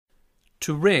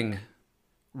To ring,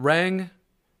 rang,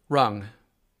 rung.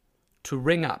 To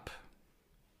ring up.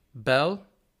 Bell,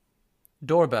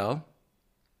 doorbell.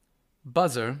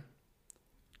 Buzzer,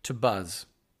 to buzz.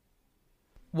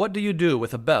 What do you do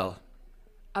with a bell?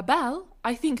 A bell?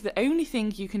 I think the only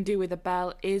thing you can do with a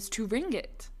bell is to ring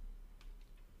it.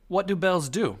 What do bells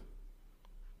do?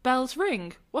 Bells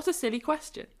ring? What a silly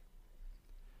question.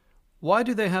 Why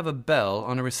do they have a bell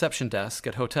on a reception desk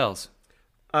at hotels?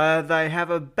 They have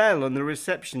a bell on the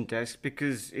reception desk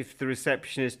because if the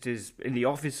receptionist is in the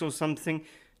office or something,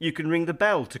 you can ring the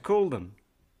bell to call them.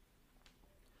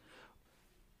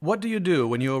 What do you do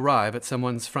when you arrive at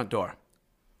someone's front door?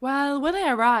 Well, when I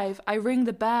arrive, I ring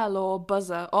the bell or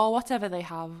buzzer or whatever they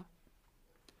have.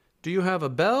 Do you have a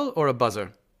bell or a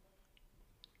buzzer?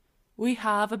 We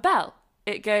have a bell.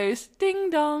 It goes ding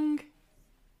dong.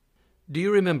 Do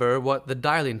you remember what the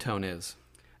dialing tone is?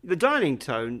 The dialing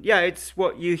tone, yeah, it's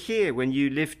what you hear when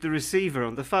you lift the receiver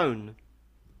on the phone.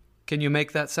 Can you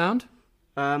make that sound?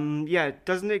 Yeah,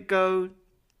 doesn't it go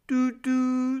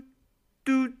doo-doo,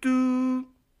 doo-doo?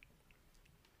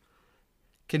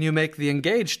 Can you make the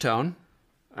engaged tone?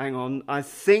 Hang on, I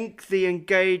think the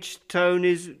engaged tone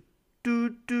is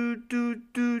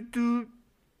doo-doo-doo-doo-doo.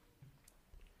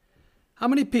 How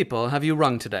many people have you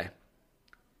rung today?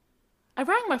 I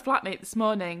rang my flatmate this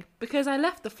morning because I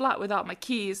left the flat without my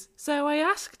keys, so I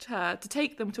asked her to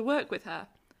take them to work with her.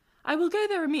 I will go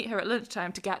there and meet her at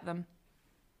lunchtime to get them.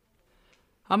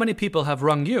 How many people have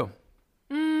rung you?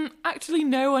 Actually,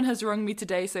 no one has rung me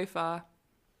today so far.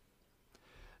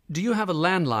 Do you have a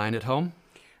landline at home?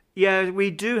 Yeah,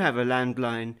 we do have a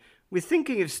landline. We're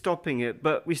thinking of stopping it,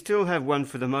 but we still have one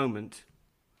for the moment.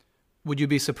 Would you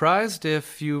be surprised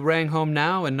if you rang home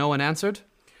now and no one answered?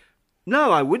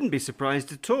 No, I wouldn't be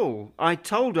surprised at all. I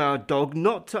told our dog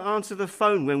not to answer the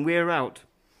phone when we're out.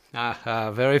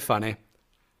 Very funny.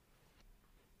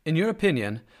 In your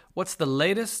opinion, what's the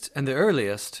latest and the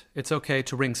earliest it's okay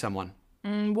to ring someone?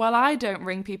 Well, I don't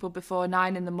ring people before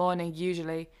 9 in the morning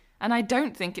usually, and I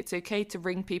don't think it's okay to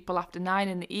ring people after 9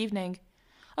 in the evening.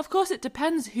 Of course, it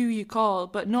depends who you call,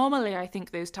 but normally I think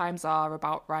those times are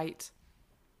about right.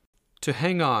 To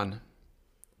hang on.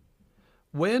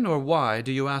 When or why do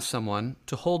you ask someone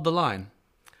to hold the line?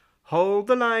 Hold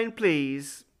the line,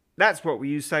 please. That's what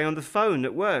you say on the phone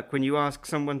at work when you ask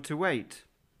someone to wait.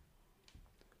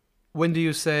 When do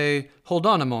you say, hold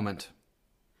on a moment?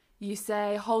 You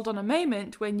say, hold on a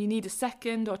moment when you need a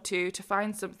second or two to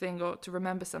find something or to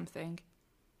remember something.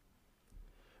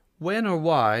 When or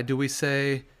why do we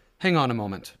say, hang on a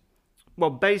moment? Well,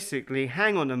 basically,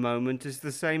 hang on a moment is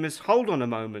the same as hold on a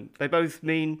moment. They both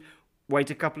mean wait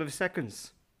a couple of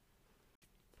seconds.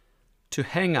 To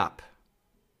hang up.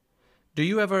 Do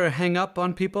you ever hang up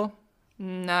on people?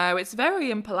 No, it's very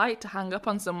impolite to hang up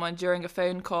on someone during a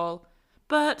phone call.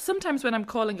 But sometimes when I'm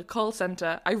calling a call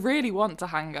centre, I really want to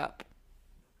hang up.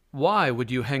 Why would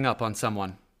you hang up on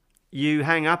someone? You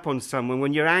hang up on someone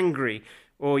when you're angry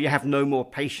or you have no more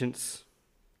patience.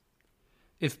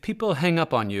 If people hang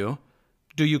up on you,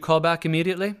 do you call back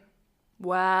immediately?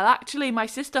 Well, actually, my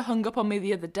sister hung up on me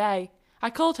the other day. I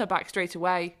called her back straight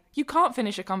away. You can't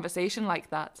finish a conversation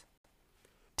like that.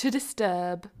 To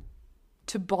disturb.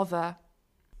 To bother.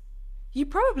 You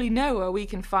probably know where we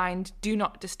can find do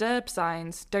not disturb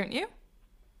signs, don't you?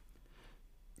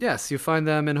 Yes, you find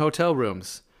them in hotel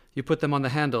rooms. You put them on the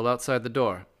handle outside the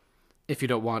door, if you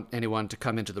don't want anyone to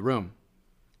come into the room.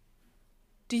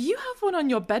 Do you have one on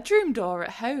your bedroom door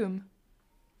at home?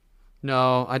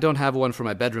 No, I don't have one for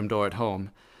my bedroom door at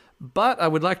home, but I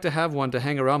would like to have one to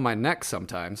hang around my neck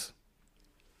sometimes.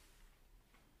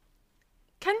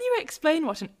 Can you explain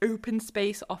what an open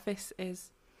space office is?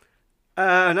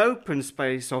 An open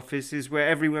space office is where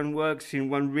everyone works in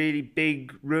one really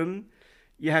big room.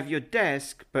 You have your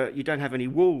desk, but you don't have any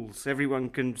walls. Everyone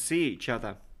can see each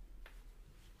other.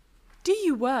 Do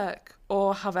you work,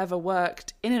 or have ever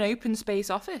worked, in an open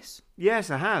space office? Yes,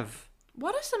 I have.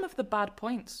 What are some of the bad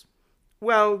points?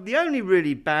 Well, the only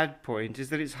really bad point is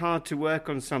that it's hard to work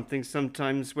on something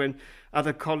sometimes when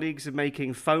other colleagues are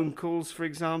making phone calls, for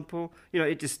example. You know,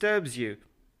 it disturbs you.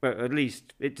 Well, at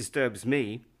least it disturbs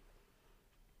me.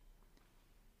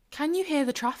 Can you hear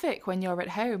the traffic when you're at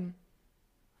home?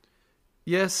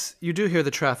 Yes, you do hear the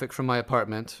traffic from my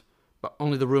apartment, but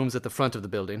only the rooms at the front of the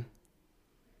building.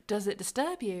 Does it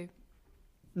disturb you?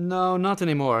 No, not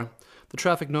anymore. The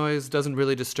traffic noise doesn't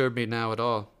really disturb me now at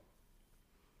all.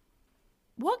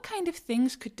 What kind of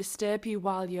things could disturb you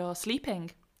while you're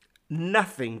sleeping?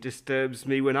 Nothing disturbs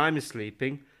me when I'm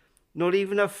sleeping. Not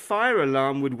even a fire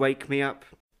alarm would wake me up.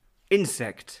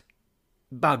 Insect.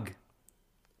 Bug.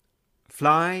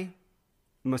 Fly.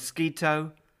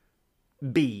 Mosquito.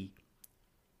 bee,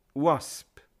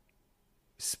 wasp,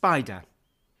 spider.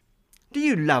 Do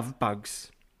you love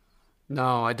bugs?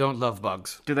 No, I don't love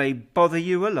bugs. Do they bother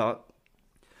you a lot?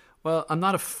 Well, I'm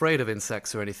not afraid of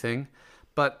insects or anything,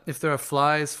 but if there are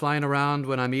flies flying around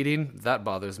when I'm eating, that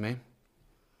bothers me.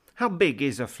 How big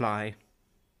is a fly?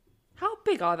 How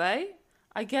big are they?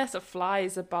 I guess a fly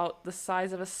is about the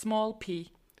size of a small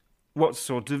pea. What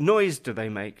sort of noise do they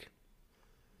make?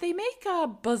 They make a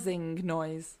buzzing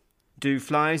noise. Do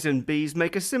flies and bees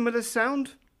make a similar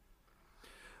sound?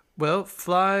 Well,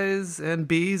 flies and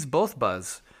bees both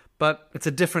buzz, but it's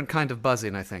a different kind of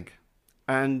buzzing, I think.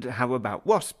 And how about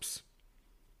wasps?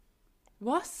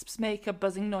 Wasps make a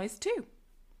buzzing noise too.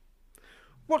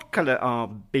 What colour are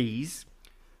bees?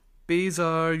 Bees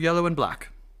are yellow and black.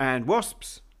 And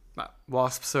wasps?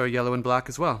 Wasps are yellow and black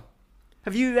as well.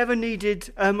 Have you ever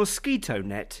needed a mosquito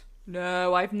net?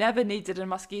 No, I've never needed a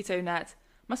mosquito net.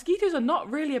 Mosquitoes are not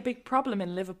really a big problem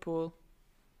in Liverpool.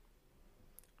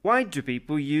 Why do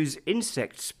people use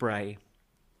insect spray?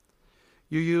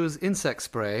 You use insect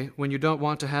spray when you don't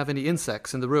want to have any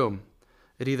insects in the room.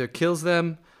 It either kills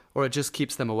them or it just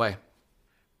keeps them away.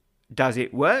 Does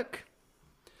it work?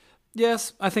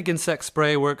 Yes, I think insect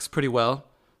spray works pretty well,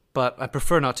 but I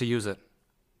prefer not to use it.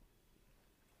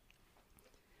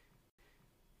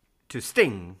 To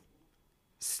sting,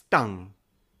 stung.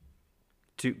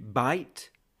 To bite,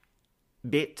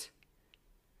 bit,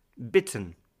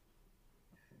 bitten.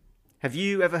 Have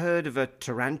you ever heard of a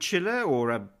tarantula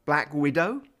or a black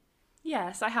widow?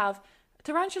 Yes, I have.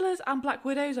 Tarantulas and black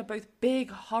widows are both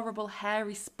big, horrible,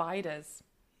 hairy spiders.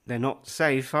 They're not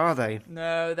safe, are they?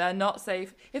 No, they're not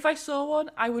safe. If I saw one,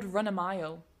 I would run a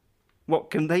mile. What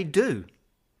can they do?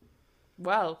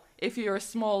 Well, if you're a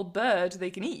small bird, they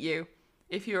can eat you.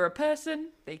 If you're a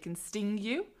person, they can sting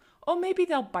you. Or maybe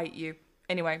they'll bite you.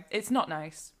 Anyway, it's not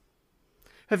nice.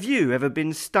 Have you ever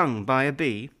been stung by a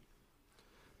bee?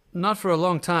 Not for a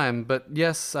long time, but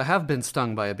yes, I have been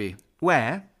stung by a bee.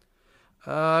 Where?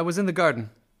 I was in the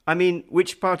garden. I mean,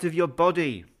 which part of your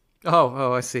body?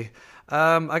 Oh, I see.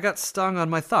 I got stung on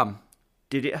my thumb.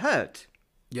 Did it hurt?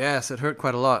 Yes, it hurt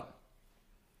quite a lot.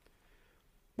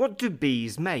 What do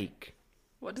bees make?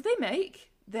 What do they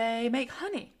make? They make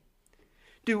honey.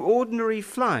 Do ordinary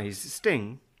flies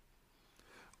sting?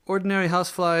 Ordinary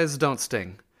houseflies don't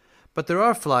sting, but there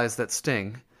are flies that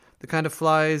sting, the kind of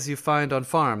flies you find on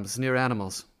farms near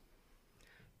animals.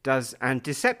 Does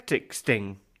antiseptic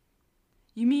sting?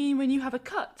 You mean when you have a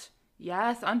cut?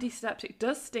 Yes, antiseptic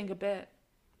does sting a bit.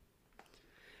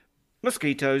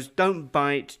 Mosquitoes don't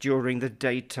bite during the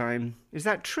daytime. Is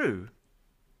that true?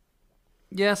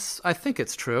 Yes, I think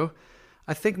it's true.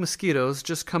 I think mosquitoes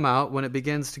just come out when it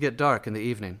begins to get dark in the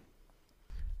evening.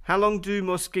 How long do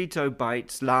mosquito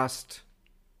bites last?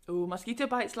 Oh, mosquito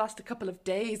bites last a couple of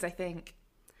days, I think.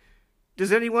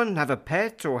 Does anyone have a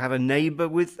pet or have a neighbour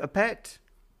with a pet?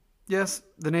 Yes,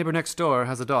 the neighbor next door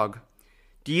has a dog.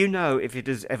 Do you know if it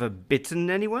has ever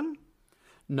bitten anyone?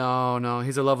 No,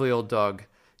 he's a lovely old dog.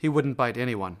 He wouldn't bite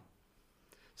anyone.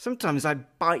 Sometimes I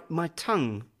bite my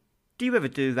tongue. Do you ever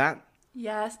do that?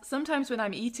 Yes, sometimes when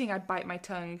I'm eating I bite my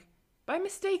tongue. By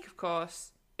mistake, of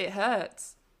course. It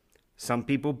hurts. Some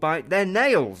people bite their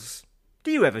nails.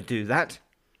 Do you ever do that?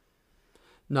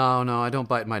 No, I don't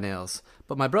bite my nails,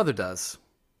 but my brother does.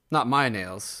 Not my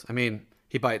nails. I mean,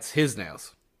 he bites his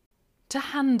nails. To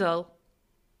handle.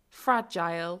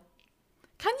 Fragile.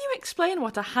 Can you explain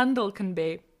what a handle can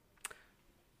be?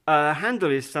 A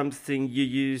handle is something you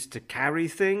use to carry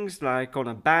things, like on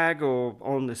a bag or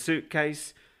on a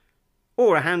suitcase.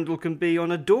 Or a handle can be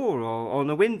on a door or on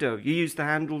a window. You use the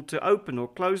handle to open or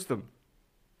close them.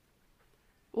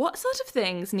 What sort of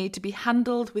things need to be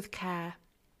handled with care?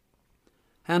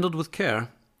 Handled with care?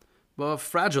 Well,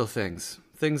 fragile things.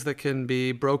 Things that can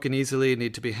be broken easily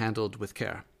need to be handled with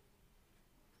care.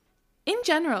 In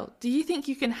general, do you think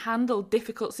you can handle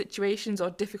difficult situations or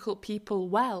difficult people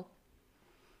well?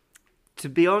 To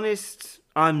be honest,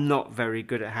 I'm not very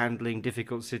good at handling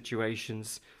difficult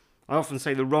situations. I often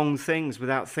say the wrong things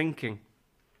without thinking.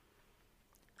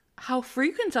 How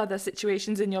frequent are there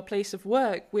situations in your place of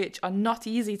work which are not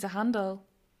easy to handle?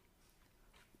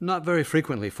 Not very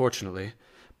frequently, fortunately,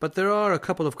 but there are a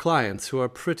couple of clients who are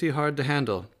pretty hard to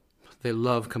handle. They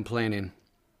love complaining.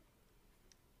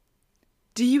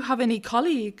 Do you have any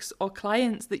colleagues or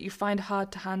clients that you find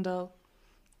hard to handle?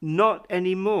 Not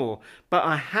anymore, but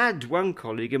I had one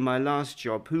colleague in my last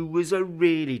job who was a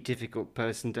really difficult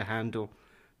person to handle.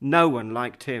 No one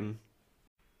liked him.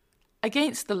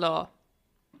 Against the law.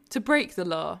 To break the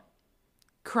law.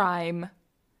 Crime.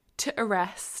 To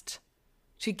arrest.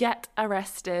 To get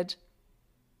arrested.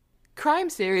 Crime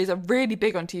series are really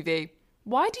big on TV.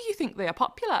 Why do you think they are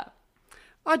popular?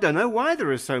 I don't know why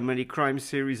there are so many crime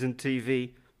series on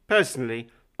TV. Personally,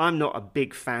 I'm not a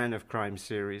big fan of crime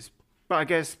series, but I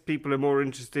guess people are more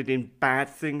interested in bad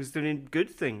things than in good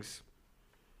things.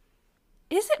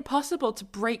 Is it possible to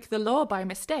break the law by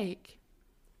mistake?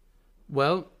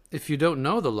 Well, if you don't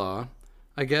know the law,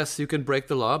 I guess you can break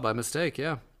the law by mistake,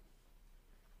 yeah.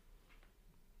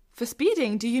 For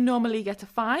speeding, do you normally get a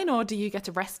fine or do you get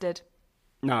arrested?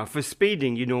 Now, for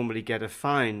speeding, you normally get a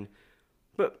fine.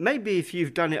 But maybe if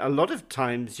you've done it a lot of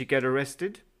times, you get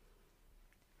arrested.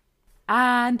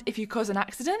 And if you cause an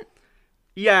accident?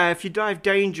 Yeah, if you drive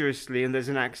dangerously and there's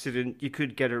an accident, you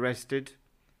could get arrested.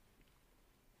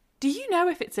 Do you know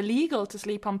if it's illegal to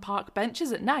sleep on park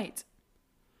benches at night?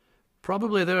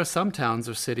 Probably there are some towns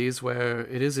or cities where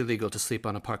it is illegal to sleep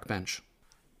on a park bench.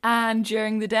 And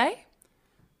during the day?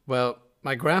 Well,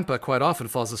 my grandpa quite often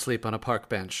falls asleep on a park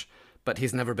bench, but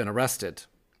he's never been arrested.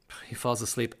 He falls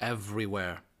asleep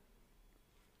everywhere.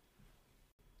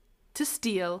 To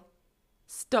steal.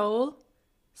 Stole.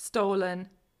 Stolen.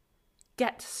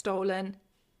 Get stolen.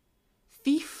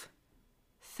 Thief.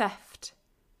 Theft.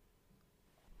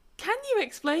 Can you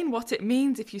explain what it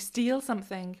means if you steal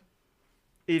something?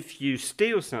 If you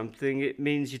steal something, it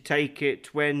means you take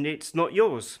it when it's not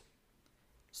yours.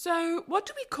 So, what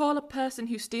do we call a person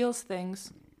who steals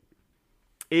things?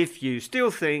 If you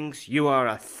steal things, you are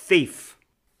a thief.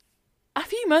 A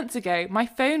few months ago, my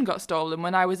phone got stolen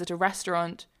when I was at a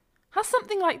restaurant. Has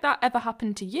something like that ever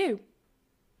happened to you?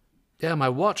 Yeah, my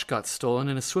watch got stolen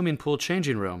in a swimming pool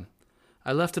changing room.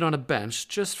 I left it on a bench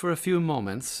just for a few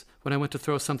moments when I went to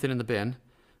throw something in the bin.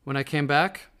 When I came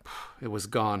back, it was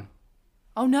gone.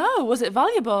 Oh no, was it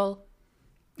valuable?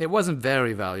 It wasn't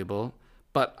very valuable,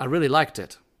 but I really liked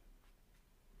it.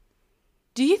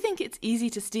 Do you think it's easy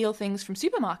to steal things from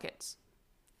supermarkets?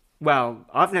 Well,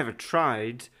 I've never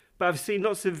tried, but I've seen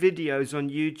lots of videos on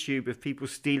YouTube of people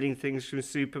stealing things from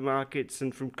supermarkets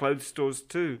and from clothes stores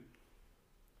too.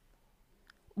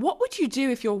 What would you do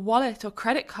if your wallet or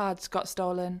credit cards got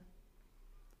stolen?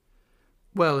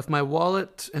 Well, if my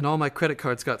wallet and all my credit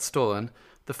cards got stolen,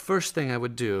 the first thing I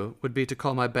would do would be to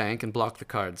call my bank and block the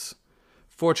cards.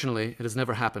 Fortunately, it has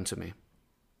never happened to me.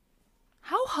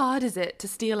 How hard is it to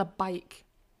steal a bike?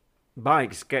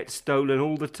 Bikes get stolen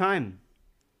all the time.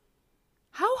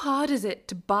 How hard is it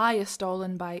to buy a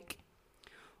stolen bike?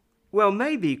 Well,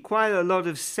 maybe quite a lot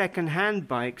of second-hand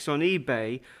bikes on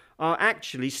eBay are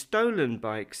actually stolen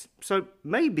bikes, so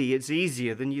maybe it's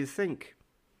easier than you think.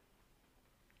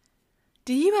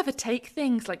 Do you ever take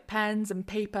things like pens and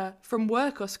paper from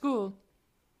work or school?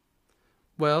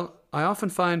 Well, I often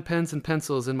find pens and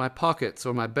pencils in my pockets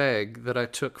or my bag that I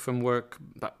took from work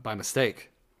by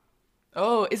mistake.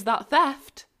 Oh, is that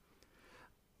theft?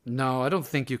 No, I don't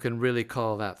think you can really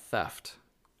call that theft.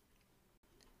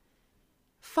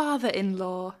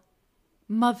 Father-in-law,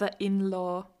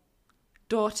 mother-in-law,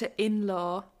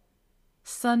 daughter-in-law,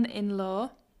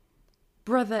 son-in-law,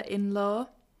 brother-in-law,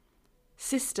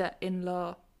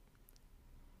 sister-in-law.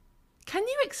 Can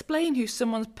you explain who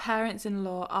someone's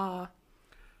parents-in-law are?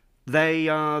 They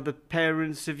are the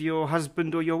parents of your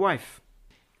husband or your wife.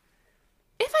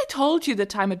 If I told you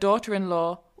that I'm a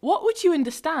daughter-in-law, what would you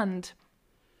understand?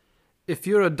 If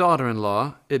you're a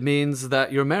daughter-in-law, it means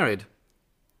that you're married.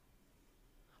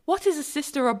 What is a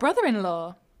sister or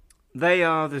brother-in-law? They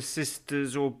are the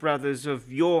sisters or brothers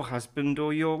of your husband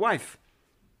or your wife.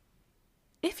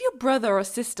 If your brother or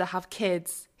sister have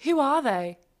kids, who are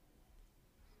they?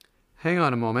 Hang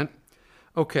on a moment.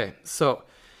 Okay, so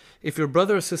if your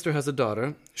brother or sister has a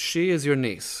daughter, she is your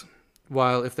niece,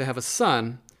 while if they have a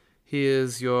son, he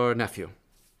is your nephew.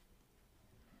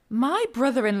 My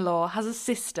brother-in-law has a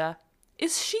sister.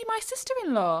 Is she my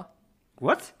sister-in-law?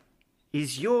 What?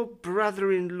 Is your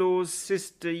brother-in-law's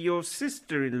sister your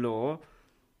sister-in-law?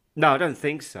 No, I don't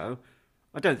think so.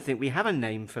 I don't think we have a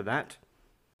name for that.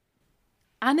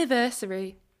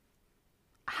 Anniversary.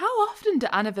 How often do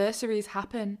anniversaries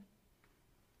happen?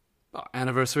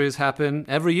 Anniversaries happen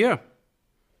every year.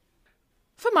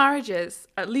 For marriages,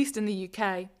 at least in the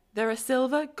UK, there are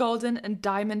silver, golden and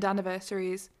diamond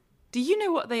anniversaries. Do you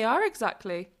know what they are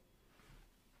exactly?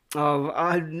 Oh,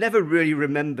 I never really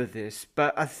remember this,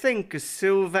 but I think a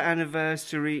silver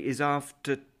anniversary is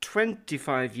after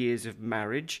 25 years of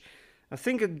marriage. I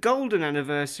think a golden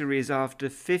anniversary is after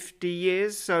 50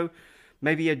 years, so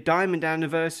maybe a diamond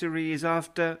anniversary is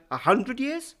after 100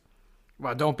 years?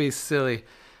 Well, don't be silly.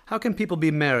 How can people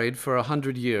be married for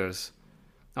 100 years?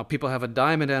 Now, people have a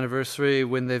diamond anniversary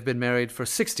when they've been married for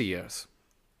 60 years.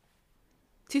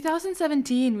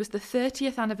 2017 was the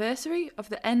 30th anniversary of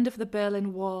the end of the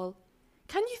Berlin Wall.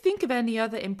 Can you think of any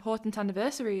other important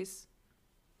anniversaries?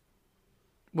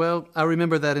 Well, I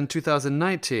remember that in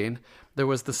 2019, there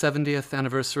was the 70th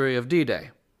anniversary of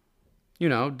D-Day. You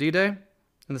know, D-Day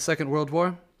in the Second World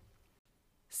War?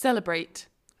 Celebrate.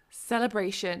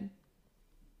 Celebration.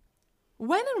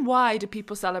 When and why do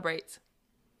people celebrate?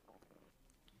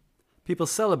 People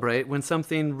celebrate when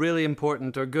something really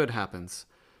important or good happens.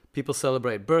 People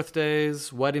celebrate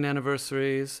birthdays, wedding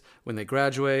anniversaries, when they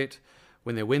graduate,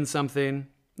 when they win something.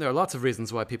 There are lots of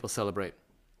reasons why people celebrate.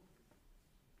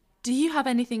 Do you have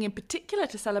anything in particular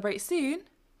to celebrate soon?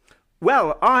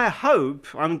 Well, I hope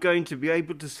I'm going to be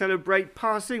able to celebrate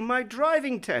passing my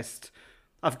driving test.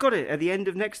 I've got it at the end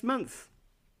of next month.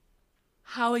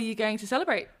 How are you going to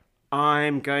celebrate?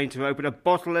 I'm going to open a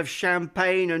bottle of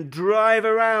champagne and drive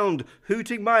around,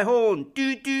 hooting my horn.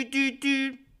 Doo, doo, doo,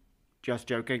 doo. Just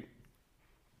joking.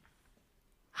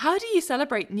 How do you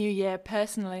celebrate New Year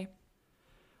personally?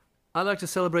 I like to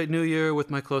celebrate New Year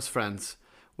with my close friends.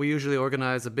 We usually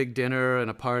organize a big dinner and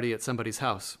a party at somebody's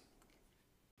house.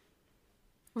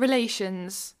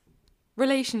 Relations.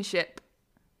 Relationship.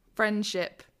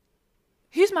 Friendship.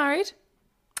 Who's married?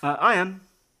 I am.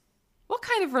 What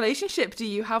kind of relationship do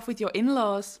you have with your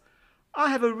in-laws? I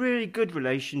have a really good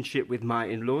relationship with my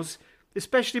in-laws,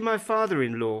 especially my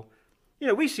father-in-law. You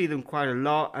know, we see them quite a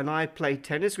lot, and I play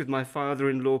tennis with my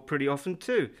father-in-law pretty often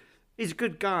too. He's a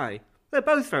good guy. They're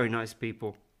both very nice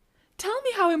people. Tell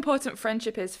me how important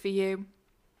friendship is for you.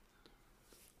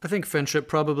 I think friendship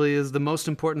probably is the most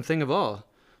important thing of all.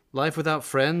 Life without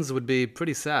friends would be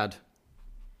pretty sad.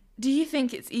 Do you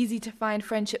think it's easy to find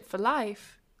friendship for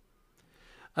life?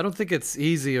 I don't think it's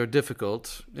easy or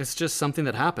difficult. It's just something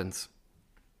that happens.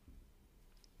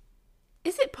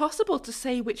 Is it possible to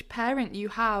say which parent you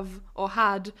have or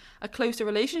had a closer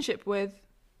relationship with?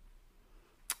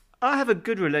 I have a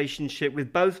good relationship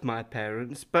with both my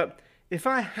parents, but if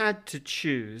I had to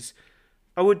choose,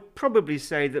 I would probably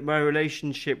say that my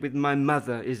relationship with my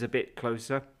mother is a bit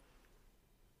closer.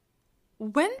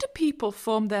 When do people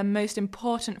form their most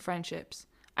important friendships?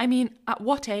 I mean, at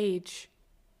what age?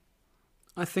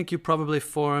 I think you probably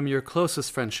form your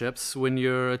closest friendships when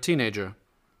you're a teenager.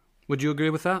 Would you agree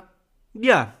with that?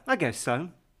 Yeah, I guess so.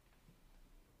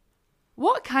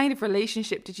 What kind of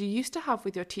relationship did you used to have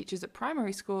with your teachers at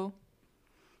primary school?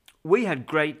 We had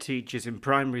great teachers in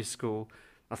primary school.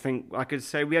 I think I could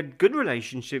say we had good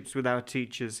relationships with our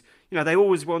teachers. You know, they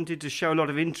always wanted to show a lot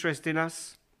of interest in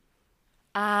us.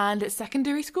 And at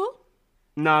secondary school?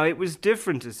 No, it was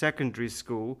different at secondary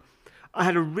school. I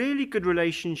had a really good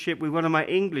relationship with one of my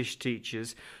English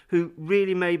teachers who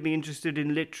really made me interested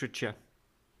in literature.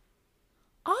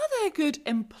 Are there good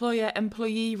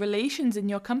employer-employee relations in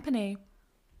your company?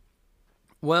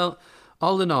 Well,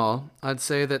 all in all, I'd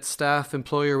say that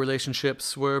staff-employer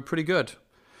relationships were pretty good.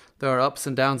 There are ups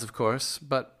and downs, of course,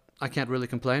 but I can't really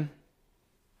complain.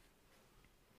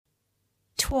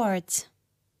 Towards.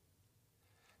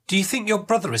 Do you think your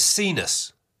brother has seen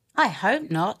us? I hope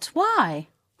not. Why?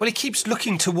 Well, he keeps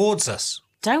looking towards us.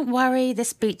 Don't worry,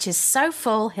 this beach is so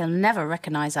full he'll never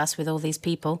recognise us with all these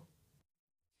people.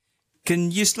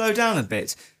 Can you slow down a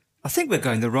bit? I think we're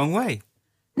going the wrong way.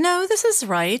 No, this is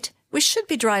right. We should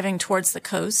be driving towards the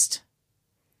coast.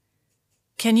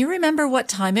 Can you remember what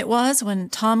time it was when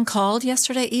Tom called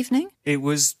yesterday evening? It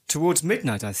was towards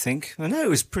midnight, I think. I know it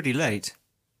was pretty late.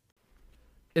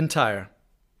 Entire.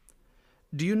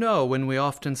 Do you know when we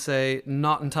often say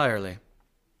not entirely?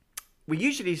 We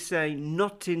usually say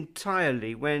not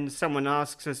entirely when someone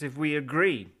asks us if we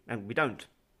agree, and we don't.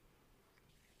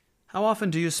 How often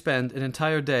do you spend an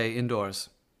entire day indoors?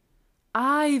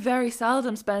 I very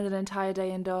seldom spend an entire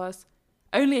day indoors.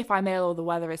 Only if I'm ill or the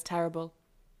weather is terrible.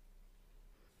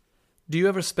 Do you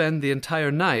ever spend the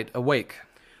entire night awake?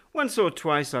 Once or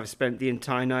twice I've spent the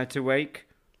entire night awake.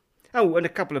 Oh, and a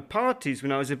couple of parties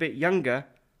when I was a bit younger.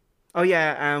 Oh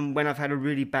yeah, when I've had a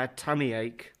really bad tummy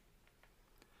ache.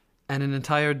 And an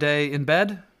entire day in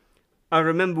bed? I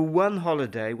remember one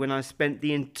holiday when I spent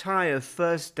the entire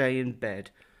first day in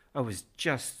bed. I was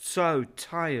just so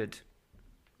tired.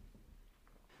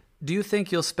 Do you think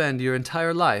you'll spend your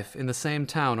entire life in the same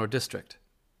town or district?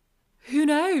 Who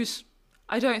knows?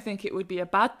 I don't think it would be a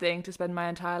bad thing to spend my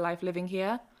entire life living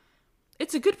here.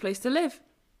 It's a good place to live.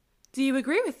 Do you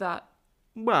agree with that?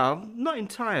 Well, not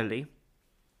entirely.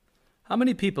 How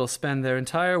many people spend their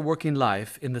entire working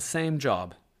life in the same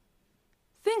job?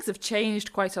 Things have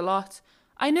changed quite a lot.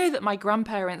 I know that my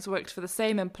grandparents worked for the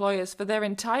same employers for their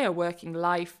entire working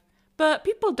life, but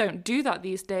people don't do that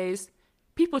these days.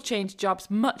 People change jobs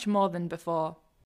much more than before.